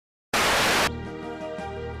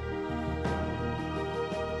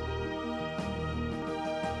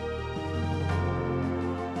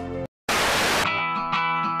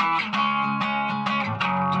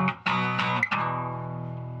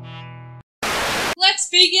let's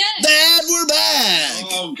begin. And we're back.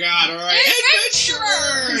 Oh God! All right,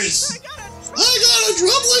 adventurers. I got a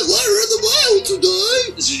troubling letter in the mail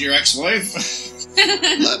today. This is your ex-wife.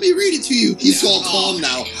 Let me read it to you. He's all calm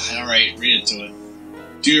now. God, all right, read it to it.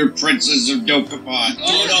 Dear Princess of Dokapon.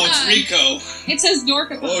 Oh no, it's Rico. It says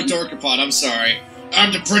Dorkapon. Oh, Dokapon. I'm sorry.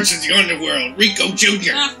 I'm the Prince of the Underworld, Rico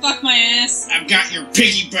Jr. Ah, fuck my ass. I've got your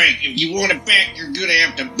piggy bank. If you want it back, you're gonna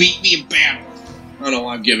have to beat me in battle. I don't know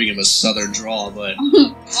why I'm giving him a southern drawl, but...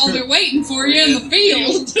 Oh, they're waiting for you in the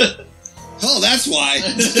field. Oh, that's why.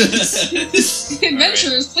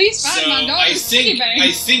 Adventurers, please find my daughter's piggy bank.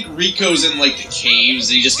 I think Rico's in, like, the caves,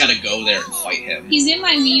 and you just gotta go there and fight him. He's in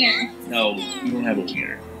my wiener. No, you don't have a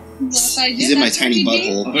wiener. Well, if I did, He's in my that's what tiny he did.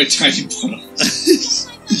 butthole. Oh, my tiny butthole.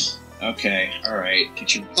 Okay, alright.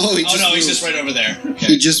 Get you... Oh, no, he's just right over there. Okay.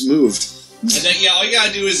 He just moved. And then, yeah, all you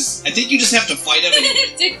gotta do is... I think you just have to fight him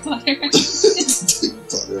and... Dick butter.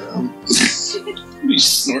 He's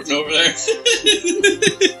snorting over there.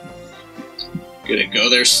 Gonna go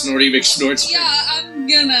there, Snorty McSnorts. Yeah, I'm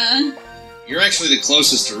gonna. You're actually the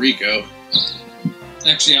closest to Rico.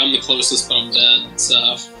 Actually, I'm the closest, but I'm dead,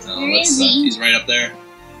 so... Oh, he's right up there.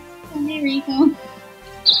 Oh, hey, Rico.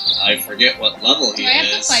 I forget what level he is. Do I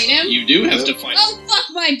have to fight him? You do have to fight him. Oh, fuck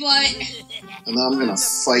my butt. And then I'm gonna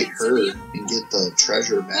fight her and get the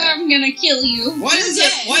treasure back. I'm gonna kill you. Why does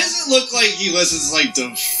it look like he listens like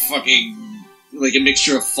the fucking... Like a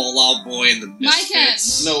mixture of Fall Out Boy and the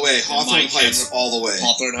Misfits? No way, Hawthorne Heights all the way.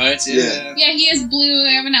 Hawthorne Heights, yeah. Yeah, he is blue.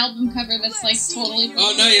 They have an album cover that's like totally blue.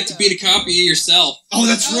 Oh no, you have to beat a copy of yourself. Oh,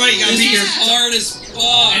 that's right, you gotta beat your... hard as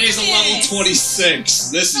fuck. And he's a level 26.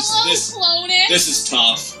 This is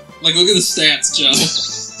tough. Like, look at the stats, Joe.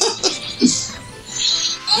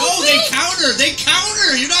 No, they counter! They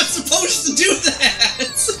counter! You're not supposed to do that!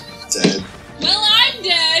 Dead. Well, I'm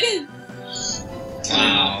dead.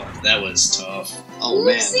 Wow, that was tough. Oh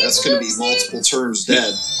man, that's gonna be multiple turns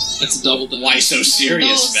dead. That's a double death. Why so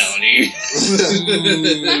serious, Melanie?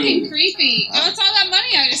 Fucking creepy. Oh, it's all that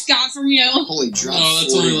money I just got from you. Holy drop. Oh,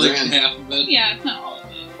 that's only like half of it. Yeah, it's not all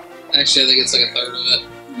of it. Actually, I think it's like a third of it.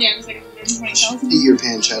 Yeah, it was like 120,000. Eat your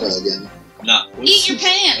pancetta again. Eat your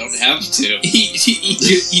pants. I don't have to.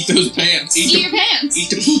 Eat those pants. Eat your pants. Eat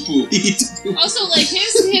the poo-poo. Eat the poo-poo. Also, like,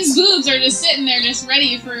 his boobs are just sitting there just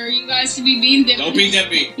ready for you guys to be beamed in. Don't beat that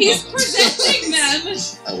beat. He's presenting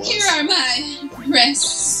them. Here are my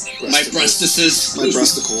breasts. My breastises. My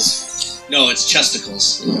breasticles. No, it's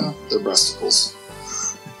chesticles. Yeah, they're breasticles.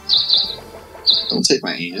 Don't take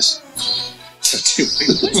my anus.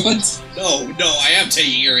 What? No, I am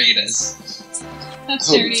taking your anus. That's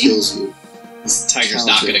I hope dirty. it kills you. This tiger's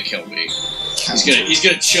not gonna kill me. Count He's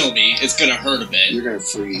gonna chill me. It's gonna hurt a bit. You're gonna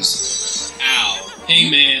freeze. Ow.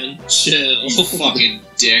 Hey man, chill. You fucking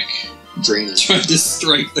dick. Drainage. Tried to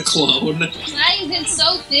strike the clone. Why is it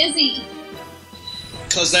so fizzy?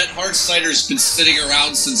 Because that hard cider's been sitting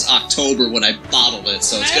around since October when I bottled it,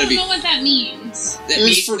 so it's I gonna don't be... know what that means.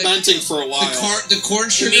 It's fermenting for a while. The corn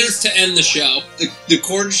It sugar... means to end the show. The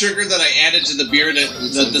corn sugar that I added to the beer,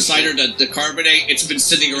 the cider, the carbonate, it's been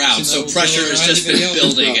sitting around, so pressure has just been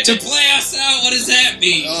building. To play us out, what does that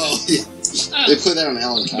mean? Oh, yeah. They put that on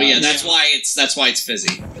Alan Cobb. But yeah, that's why it's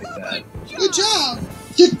fizzy like that. Good job,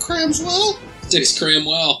 Dick Cramswell. Dick's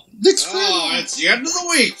Cramwell. Dick's Oh, Cramwell. it's the end of the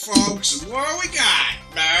week, folks. What do we got?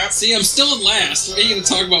 See, I'm still in last. Why are you going to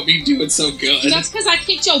talk about me doing so good? That's because I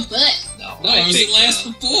kicked your butt. No, No, I was in last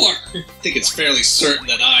before. I think it's fairly certain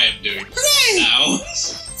that I am doing now.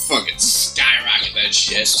 Fucking skyrocket that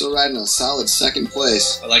shit. Still riding a solid second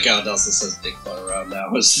place. I like how it also says Dick Butt around now.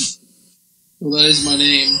 Well, that is my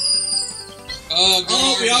name. Oh,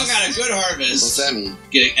 Oh, we all got a good What's harvest. that mean?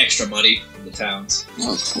 Getting extra money from the towns.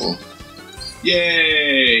 Oh, cool.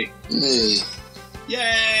 Yay! Hey.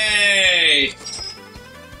 Yay!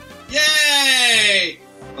 Yay!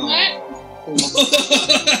 What? Oh.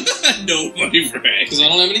 Nobody brags. Because I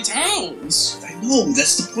don't have any towns. I know,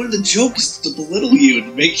 that's the point of the joke, is to belittle you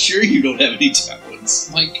and make sure you don't have any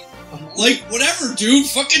towns. Like, whatever, dude.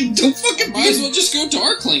 Don't fucking might as well just go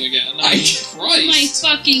Darkling again. Oh my Christ.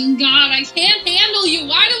 fucking god, I can't handle you.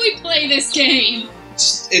 Why do we play this game?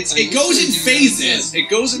 It goes in phases. It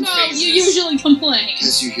goes in No, phases. you usually complain.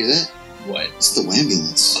 Guys, you hear that? What? It's the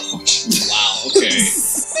ambulance. Oh, wow, okay.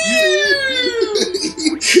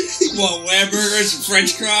 What, hamburgers and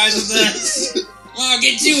french fries and that? Well, I'll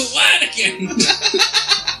get you one again.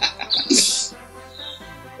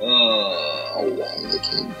 Oh, whiny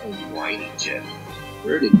kid. Oh, whiny kid.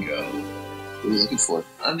 Where'd it go? What are you looking for?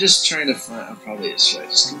 I'm just trying to find... Should I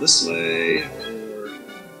just go this way or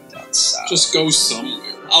down south? Just go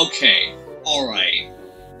somewhere. Okay. Alright.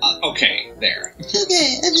 Okay, there.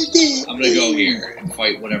 Okay, I just did. I'm gonna go here and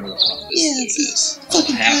fight whatever the fuck this dude is.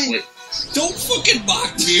 Halfway. Don't fucking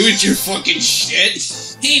mock me with your fucking shit!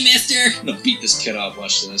 Hey, mister! I'm gonna beat this kid up,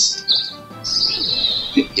 watch this.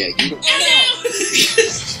 Yeah, you go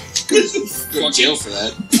to jail for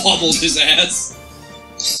that. Pummeled his ass.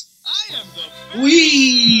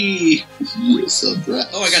 Wee! You're so breast.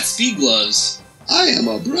 Oh, I got speed gloves. I am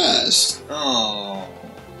a breast. Oh.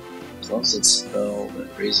 Gloves that spell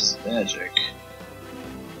that raises magic.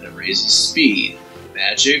 That raises speed.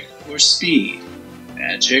 Magic or speed?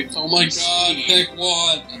 Magic. Oh my god, speed. pick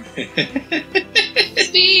one!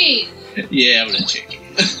 Speed! Yeah, I'm gonna check it.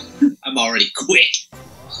 I'm already quick.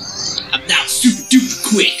 I'm now super duper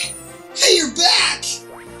quick. Hey, you're back!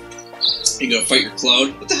 You gonna fight your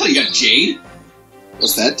clone? What the hell, you got Jade?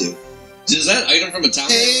 What's that do? Is that an item from a town?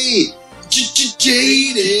 Hey!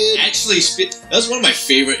 Jaded! Actually, that was one of my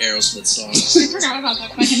favorite Aerosmith songs. I forgot about that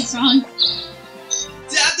fucking song.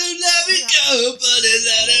 I don't love it go, but I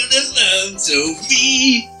don't love so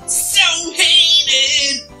be so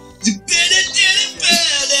hated. You better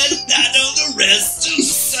I know the rest of the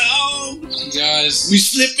song. You guys, We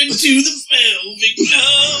slip into the velvet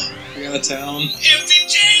glove. we got a town. Every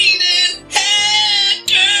jaded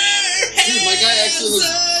hacker. Dude, my guy actually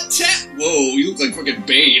looks. Whoa, you look like fucking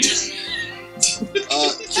Bane.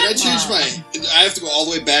 Can I change my? I have to go all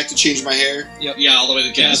the way back to change my hair. Yeah, all the way to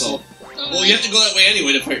the castle. Well, you have to go that way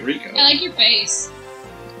anyway to fight Rico. I like your face.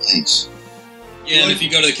 Thanks. Yeah, and if you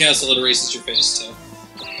go to the castle, it erases your face too.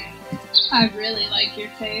 I really like your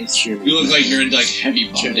face. You look like you're in like heavy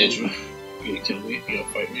bondage. You gonna kill me? You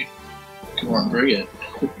gonna fight me? Come on, bring it.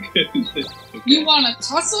 Okay. You want a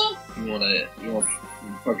tussle? You wanna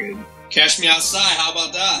fucking cash me outside? How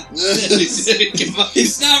about that?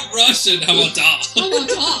 He's not Russian. How about that? I want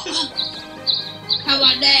to talk. How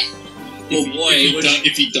about that? Oh boy,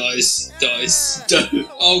 if he dies.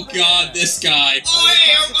 Oh god, this guy. Oh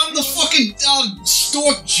hey, I'm the fucking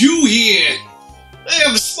stork Jew here. I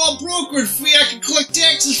have a small brokerage fee. I can collect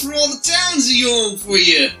taxes for all the towns you own for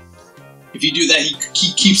you. If you do that, he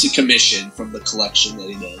keeps a commission from the collection that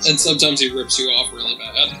he does. And sometimes he rips you off really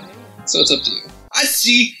bad. So it's up to you. I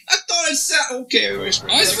see. I thought I sat. Okay, I always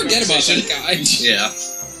forget about that guy. Yeah.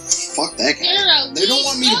 Fuck that guy. You're They don't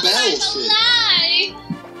want me to battle shit. lie.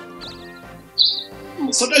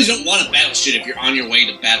 Sometimes you don't want to battle shit if you're on your way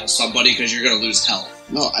to battle somebody because you're gonna lose health.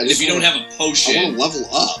 No, I just If you don't have a potion, I want to level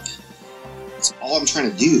up. That's all I'm trying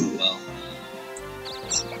to do. well,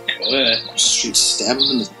 good. Straight stab him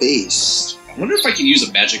in the face. I wonder if I can use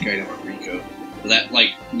a magic item on Rico. Will that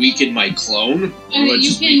like weaken my clone? Or will it You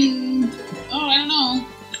just can. Oh, I don't know.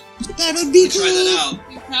 That would be Try that out.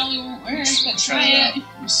 You probably won't work, but Try try it it. out.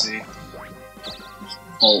 Let me see.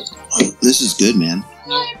 Oh, This is good, man.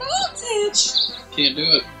 High voltage. Can't do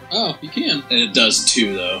it. Oh, you can. and it does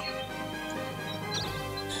too, though.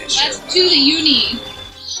 That's 2 that you need.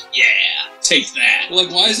 Yeah, take that. Like,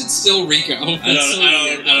 why is it still Rico? I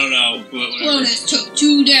don't know. Whatever. Bonus took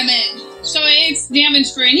 2 damage. So it's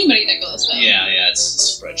damage for anybody that goes though. Yeah, it's a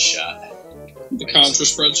spread shot. The contra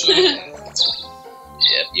spread shot. Yep.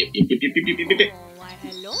 Why,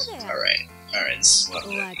 hello there. Alright, this is what What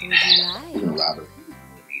would you I'm like? gonna rob her.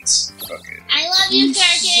 needs fucking. I love you,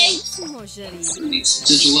 Turkey. Mon chéri.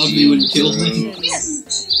 Did you love me when you killed me?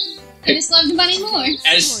 Yes. I just love the bunny more.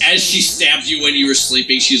 As she stabbed you when you were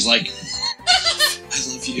sleeping, she's like, I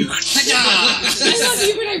love you. I love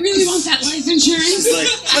you, but I really want that life insurance. She's like,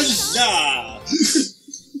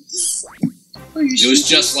 it was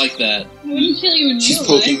just like that. I wouldn't kill you in She's real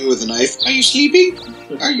poking life. me with a knife. Are you sleeping?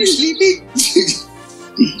 Are you sleeping?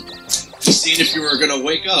 Seeing if you were gonna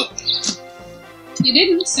wake up. You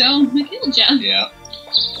didn't, so I killed you. Yeah.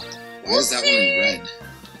 Why is that one in red?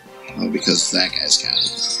 Oh, because that guy's got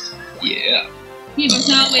it. Yeah. He does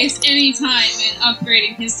not waste any time in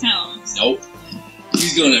upgrading his towns. Nope.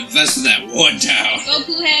 He's gonna invest in that one town.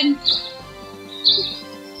 Goku head.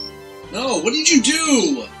 No, what did you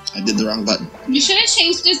do? I did the wrong button. You should have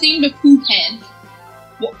changed his name to Poop Head.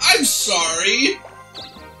 Well, I'm sorry.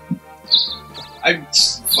 I'm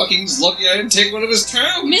fucking lucky I didn't take one of his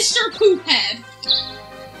towns. Mr. Poop Head.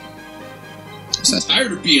 What's I'm that?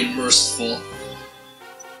 tired of being merciful.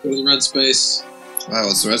 Go to the red space. Wow,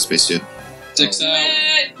 what's the red space do? Dicks out.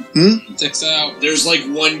 What? Dicks out. There's like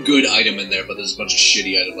one good item in there, but there's a bunch of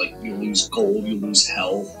shitty items. Like you lose gold, you lose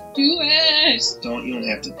health. Do it. You don't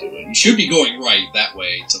have to do it. You should be going right that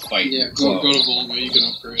way to fight. Yeah, Chloe. go to Volga, you can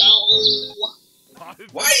upgrade it. No.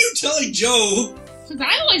 Why are you telling Joe? Because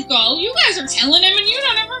I always go. You guys are telling him and you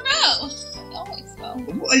don't ever go. I always go.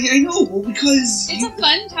 Well, I know. Well, because It's a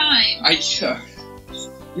fun time.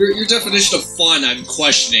 your definition of fun, I'm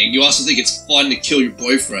questioning. You also think it's fun to kill your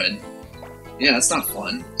boyfriend. Yeah, that's not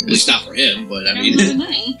fun. At least not for him, but I I mean, don't have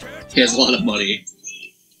money. he has a lot of money.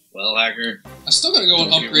 Well, Hacker. I still gotta go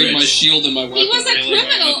and Don't get upgrade my rich. shield and my weapon. He was a really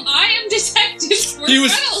criminal. I am Detective Squirt He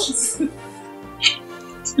was- Reynolds.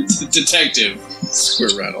 Detective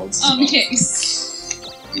Squirt Reynolds. Case.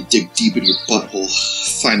 You dig deep in your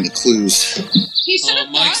butthole, find the clues. He should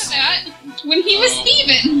have Mike's- thought of that when he was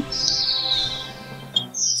thieving.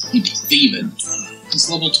 He'd be thieving. It's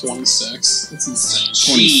level 26. That's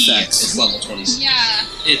insane. 26. It's level 26. Yeah.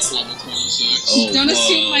 It's level 26. Oh, Don't whoa.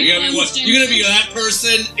 assume my You're gonna be clone's You're gonna be that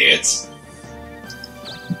person? It's...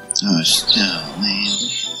 Oh, man.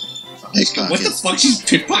 Pickpocket. What the fuck? She's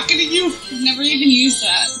pickpocketing you? I've never even used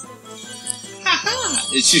that. Haha!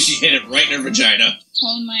 It's just she hit it right in her vagina.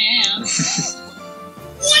 Hold my ass.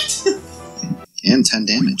 What? And 10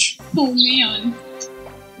 damage. Oh man.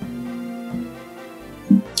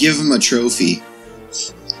 Give him a trophy.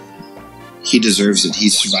 He deserves it. He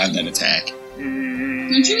survived that attack.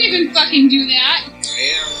 Don't you even fucking do that.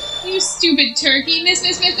 Yeah. You stupid turkey. Miss,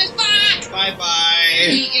 fuck! Bye-bye. I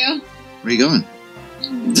hate you. Where are you going?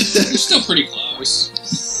 You're still pretty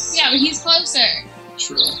close. Yeah, but he's closer.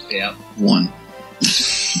 True. Yeah. 1.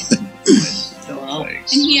 Wow. And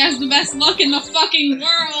he has the best luck in the fucking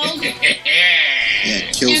world. Yeah,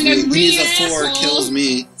 kills And me. the He's a green 4, asshole. kills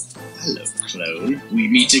me. Hello, clone. We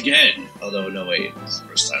meet again. Although, no, wait. This is the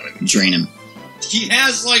first time I meet. Drain him. He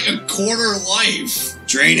has like a quarter life.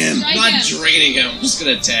 Drain him. Right. I'm not him. draining him. I'm just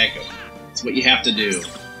gonna attack him. That's what you have to do.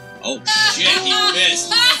 Oh shit, he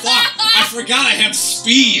missed. Fuck, I forgot I have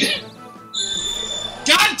speed.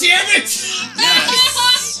 God damn it!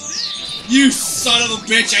 You son of a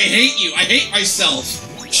bitch, I hate you. I hate myself.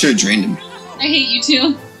 Should have drained him. I hate you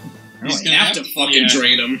too. He's I gonna have to fucking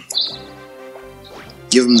drain him.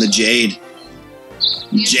 Give him the jade.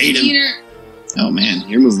 You Jade him. cheater. Oh man,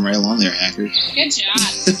 you're moving right along there, Hacker. Good job.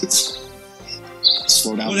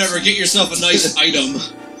 Slow down. Whatever, get yourself a nice item.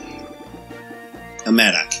 A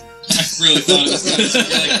Maddock. I really thought it was going to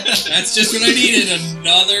be like, that's just what I needed,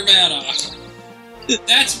 another Maddock.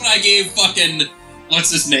 That's what I gave fucking,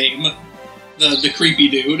 what's his name? The creepy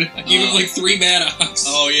dude. I gave him like 3 Maddocks.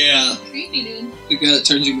 Oh yeah. Creepy, dude. The guy that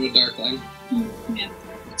turns you into a darkling. Yeah.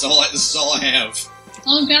 This is all I have.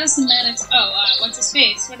 All I've got is some Maddox. Oh, what's his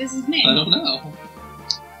face? What is his name? I don't know.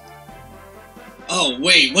 Oh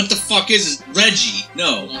wait, what the fuck is it? Reggie?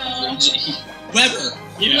 No. Reggie. Weber.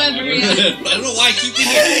 Yeah, Weber, Weber. yeah. I don't know why I keep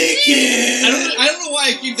thinking. I don't know why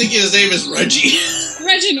I keep thinking his name is Reggie.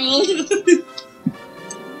 Reginald.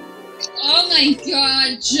 Oh my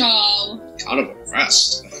god, Joe. Kind of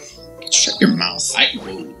impressed. Shut your mouth.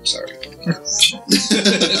 Whoa, sorry.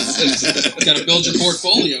 Gotta build your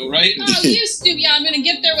portfolio, right? Oh, you stupid. Yeah, I'm gonna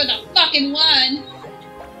get there with a fucking 1.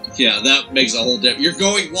 Yeah, that makes a whole difference. You're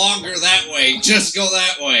going longer that way. Just go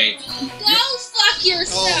that way. Go fuck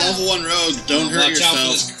yourself. Oh, level 1 road. Don't hurt Watch out for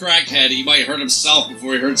yourself. this crackhead. He might hurt himself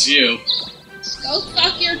before he hurts you. Go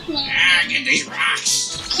fuck your clone. Ah, get these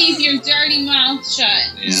rocks. Keep your dirty mouth shut.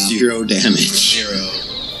 Yeah. 0 damage. 0.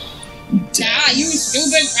 Ah, you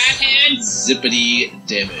stupid crackhead. Zippity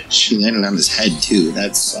damage. He landed on his head too.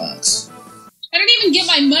 That sucks. I don't even get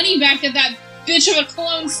my money back that bitch of a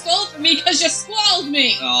clone stole from me because you swallowed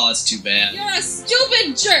me. Oh, that's too bad. You're a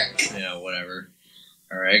stupid jerk. Yeah, whatever.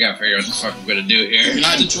 Alright, I gotta figure out what the fuck I'm gonna do here. You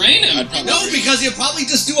have to drain him. I'd probably No, because he'll probably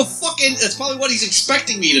just do a fucking... That's probably what he's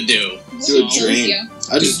expecting me to do. do a What's wrong with drain. you?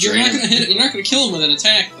 I just You're drain not him. gonna hit. You're not gonna kill him with an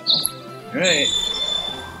attack, though. Alright.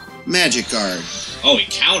 Magic guard. Oh, he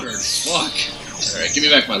countered. Fuck. Alright, give me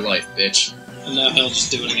back my life, bitch. And now he'll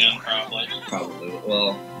just do it again, probably. Probably.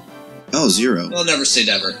 Well, Oh, 0. I'll never say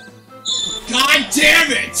never. God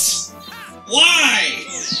damn it! Why?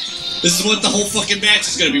 This is what the whole fucking match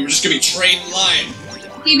is gonna be. We're just gonna be trading line.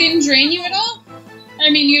 He didn't drain you at all? I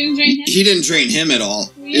mean, you didn't drain him? He didn't drain him at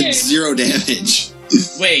all. Weird. It's 0 damage.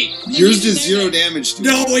 Wait. Yours you did deserve 0 it. damage to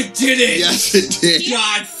No, it didn't! Yes, it did.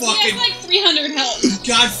 God He fucking... has like 300 health.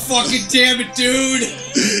 God fucking damn it, dude!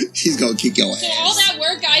 He's gonna kick your So all ass. that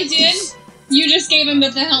work I did, you just gave him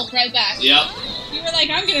the health right back. Yep. You were like,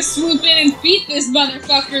 I'm gonna swoop in and beat this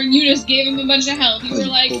motherfucker, and you just gave him a bunch of health. You were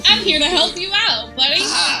like, I'm here to help you out, buddy.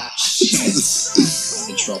 Ah, I'm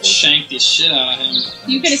in trouble. Shank the shit out of him.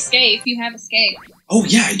 You could escape. You have escape. Oh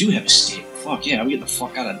yeah, I do have escape. Fuck yeah, I'm getting the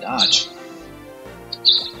fuck out of Dodge.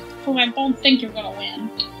 Oh, I don't think you're gonna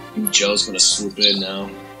win. Joe's gonna swoop in now.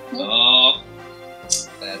 Nope. Oh,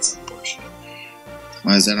 that's unfortunate.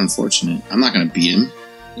 Why is that unfortunate? I'm not gonna beat him.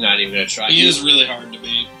 Not even gonna try. He is really hard to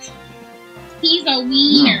beat. He's a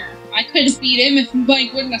wiener. I could have beat him if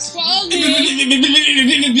Mike wouldn't have swallowed me.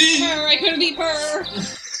 Her, I could have beat her.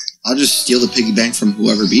 I'll just steal the piggy bank from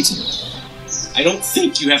whoever beats him. I don't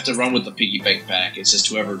think you have to run with the piggy bank pack. It's just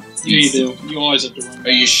whoever. Yeah, you do. You always have to run. Are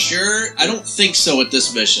you sure? I don't think so at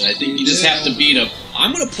this mission. I think you just have to beat him.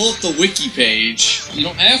 I'm gonna pull up the wiki page. You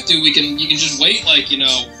don't have to. You can just wait, like,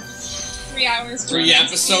 3 hours. 3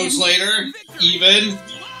 episodes later, even.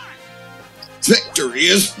 Victory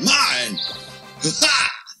is mine! Ha!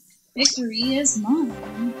 Victory is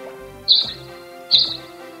mine.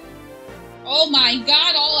 Oh my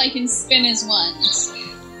god, all I can spin is ones.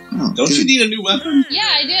 Oh, Don't you need a new weapon? Yeah,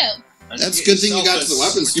 I do. That's a good thing you got to the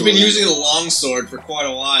weapon store. You've been using a longsword for quite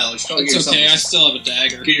a while. You should probably It's okay, I still have a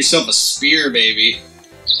dagger. get yourself a spear, baby.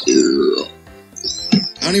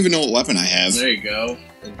 I don't even know what weapon I have. There you go.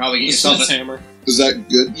 And probably get The yourself Smith's a... hammer. Is that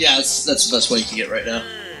good? Yeah, that's the best one you can get right now.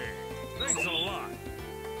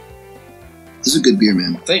 This is a good beer,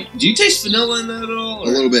 man. Do you taste vanilla in that at all? A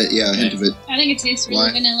little bit, yeah, a hint of it. I think it tastes really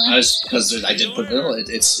Why? vanilla. Because I did put vanilla.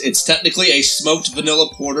 It's technically a smoked vanilla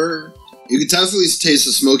porter. You can definitely taste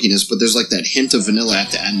the smokiness, but there's like that hint of vanilla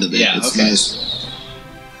at the end of it. Yeah, it's okay. nice.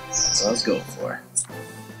 So I was going for.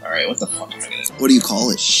 Alright, what the fuck am I gonna do? What do you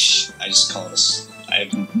call it? Shh. I just call it I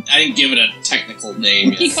didn't give it a technical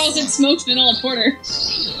name He yet. calls it smoked vanilla porter.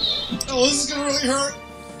 Oh, this is gonna really hurt.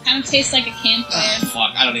 Kind of tastes like a campfire.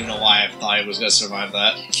 Fuck, I don't even know why I thought I was gonna survive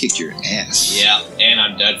that. Kicked your ass. Yeah, and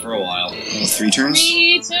I'm dead for a while. Oh, 3 turns?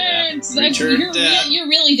 3 turns. Yeah, 3 turns dead. You're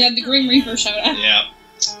really dead. The Grim Reaper showed up. Yeah,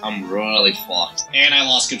 I'm really fucked. And I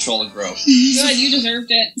lost control of Grove. Good, you deserved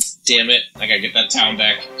it. Damn it, I gotta get that town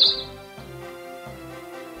back.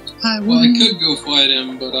 Well, I could go fight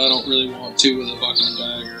him, but I don't really want to with a fucking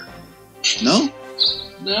dagger. No?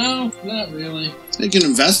 No, not really. You can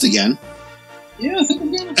invest again. Yeah, I think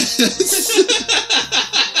I'm gonna.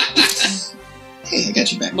 Hey, I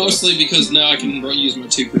got you back. Mostly because now I can use my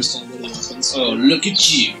 2 crystal little weapons. Oh, look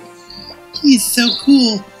at you. He's so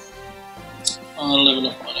cool. I don't have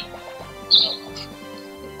enough money.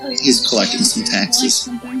 Oh, yeah. He's collecting some Like taxes.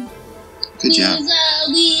 something. Good job. Who's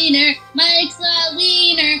a wiener? Mike's a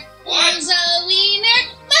wiener. What? Who's a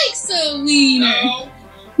wiener? Mike's a wiener. No,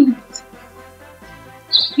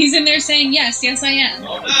 He's in there saying, yes, yes I am. I'm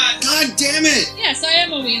not. God damn it! Yes, I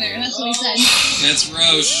am a wiener. That's what he said. That's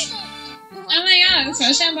Roche. Oh my god, it's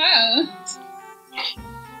Rochambeau.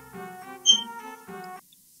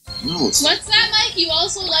 No, it's What's that, Mike? You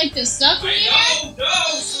also like the stuff wiener?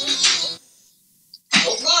 No!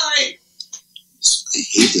 Don't lie! I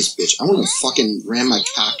hate this bitch. I want to fucking ram my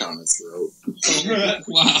cock down her throat.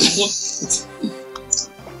 Wow.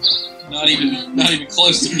 Not even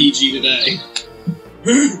close to PG today.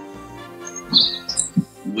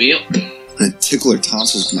 Well, I'm gonna tickle her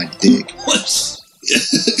tonsils with my dick. what?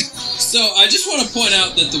 So, I just want to point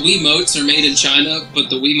out that the Wiimotes are made in China, but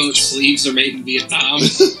the Wiimote sleeves are made in Vietnam.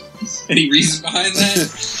 Any reason behind that?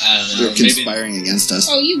 I don't know. They're conspiring against us.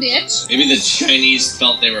 Oh, you bitch. Maybe the Chinese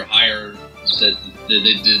felt they were higher. That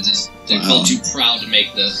they felt too proud to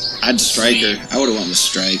make the. I'd strike her. I would have wanted to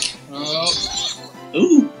strike. Oh,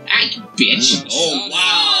 Ooh, ah, you bitch! Oh. Oh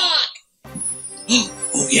wow!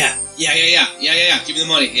 Oh yeah! Give me the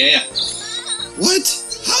money. Yeah. What?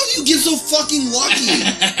 How do you get so fucking lucky?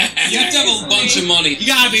 you have to have a bunch of money. You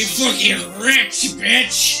gotta be fucking rich,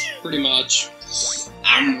 bitch. Pretty much.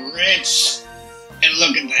 I'm rich, and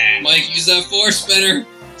look at that. Mike, use that 4-spinner.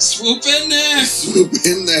 Swoop in there. Swoop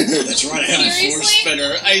in there. That's right. I have a Seriously?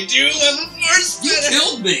 4-spinner. I do have a 4-spinner. You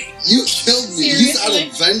killed me. You killed me. He's out Seriously?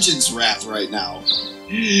 of vengeance wrath right now.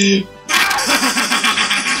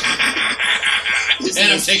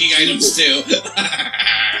 And I'm taking items too.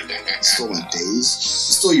 Stole my days.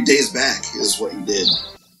 Stole your days back is what you did.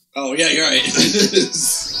 Oh yeah, you're right.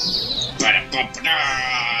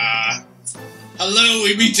 Hello,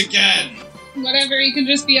 we meet again. Whatever, you can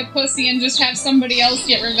just be a pussy and just have somebody else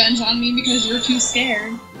get revenge on me because you're too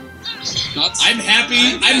scared. I'm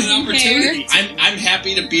happy. I'm an opportunity. I'm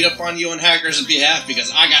happy to beat up on you on Hacker's behalf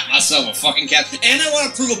because I got myself a fucking cat, and I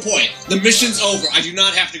want to prove a point. The mission's over. I do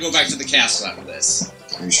not have to go back to the castle after this.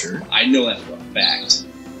 Are you sure? I know that for a fact.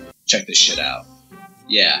 Check this shit out.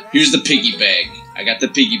 Yeah, here's the piggy bank. I got the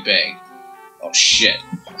piggy bank. Oh shit.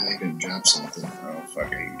 I can drop something. Oh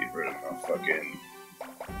fucking get rid of my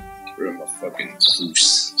fucking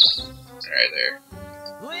goose. Alright there.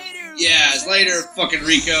 Yeah, it's later, fucking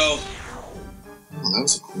Rico. Oh, that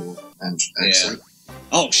was a cool exit.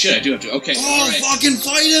 Oh shit, I do have to. Okay. Oh, alright. fucking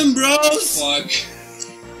fight him, bros! Fuck.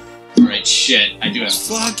 Alright, shit. I do have to.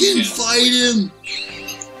 Fucking fight him!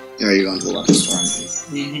 Yeah, you're going to a weapon store, aren't you?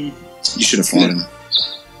 Mm-hmm. You should have fought him.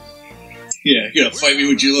 Yeah, you're gonna fight me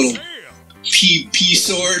with your little pea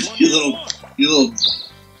sword, your little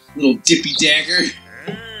dippy dagger.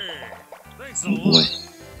 Oh boy.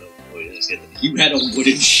 You had a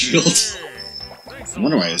wooden shield. I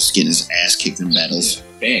wonder why he was getting his ass kicked in battles.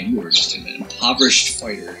 Man, you were just an impoverished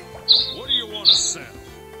fighter. What do you want to sell?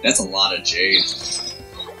 That's a lot of jade.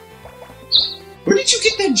 Where did you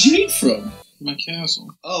get that jade from? My castle.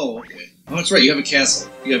 Oh, okay. Oh, that's right. You have a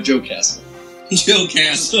castle. You have Joe Castle. Joe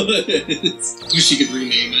Castle. Wish you could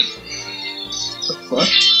rename it. What?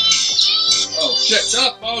 Oh shit! Shut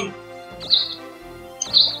up, phone.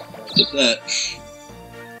 Did that.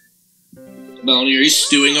 Melanie, are you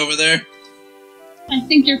stewing over there? I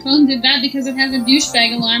think your phone did that because it has a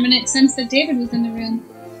douchebag alarm and it sensed that David was in the room.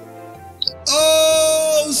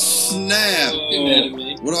 Oh, snap! Be mad at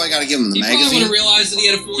me. What do I gotta give him, the He probably would magazine? have realized that he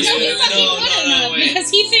had a force No, he field. fucking wouldn't have, wait. because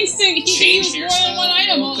he thinks that he can Change use more hairstyle. than one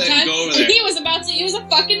item all the Then time, go over and there. he was about to use a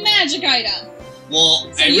fucking magic item.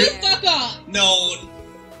 Well, So you fuck off. No.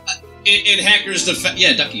 In Hacker's defense...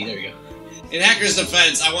 Yeah, Ducky, there you go. In Hacker's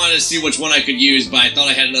defense, I wanted to see which one I could use, but I thought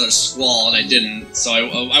I had another Squall, and I didn't, so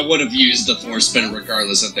I would have used the Force Spinner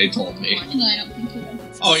regardless if they told me. No, I don't think you would.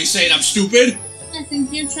 Oh, you saying I'm stupid? I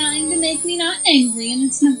think you're trying to make me not angry, and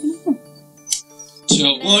it's not gonna work.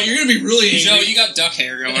 Joe, Well, you're gonna be really angry. Joe, you got duck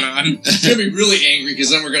hair going on. You're gonna be really angry, because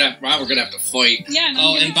then we're gonna have to fight. Yeah, and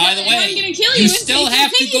Oh, I'm and gonna by the kill- and way, I'm gonna kill you You and still take your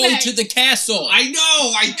have to go piggyback. to the castle. I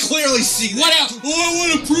know! I clearly see that. What else? Oh, I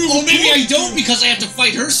want to prove Oh, maybe I don't, because I have to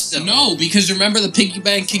fight her still. No, because remember the piggy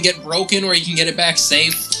bank can get broken or you can get it back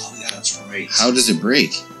safe Oh, yeah, that's right. How does it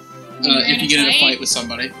break? if you get in a fight with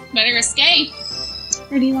somebody. Better risque.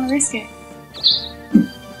 Or do you want to risk it?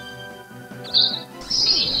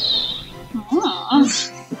 Aww.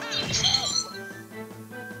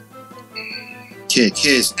 Kick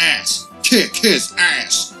his ass! Kick his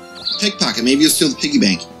ass! Pickpocket, maybe you'll steal the piggy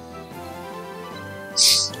bank.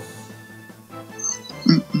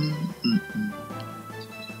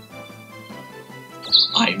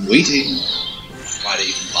 I'm waiting. Why do you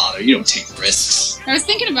even bother? You don't take risks. I was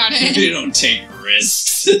thinking about it. You don't take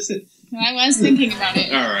risks. I was thinking about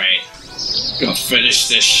it. Alright. Go finish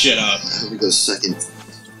this shit up. Here we go, second.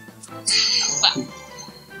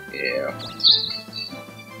 Yeah.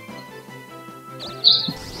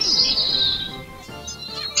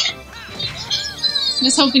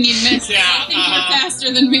 Just hoping you'd miss. Yeah, I think you're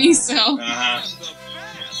faster than me, so. Uh-huh.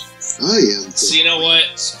 Oh, yeah. So you know what?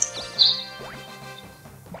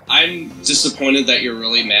 I'm disappointed that you're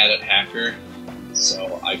really mad at Hacker.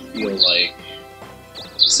 So I feel like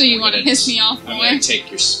So you want to piss me off, I'm boy? gonna take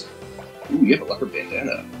your... Ooh, you have a leopard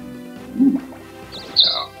bandana. Ooh.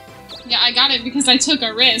 Oh. Yeah, I got it because I took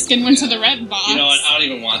a risk and went to the red box. You know what? I don't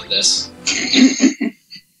even want this.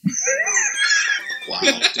 Wow,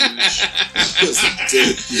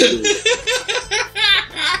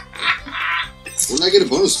 What did I get a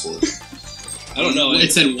bonus for? I don't know.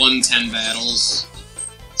 It said 110 battles.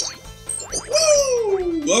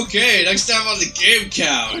 Woo! Okay, next time on the game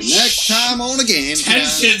couch. Next time on the game.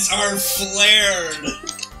 Tensions are flared.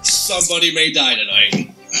 Somebody may die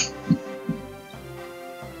tonight.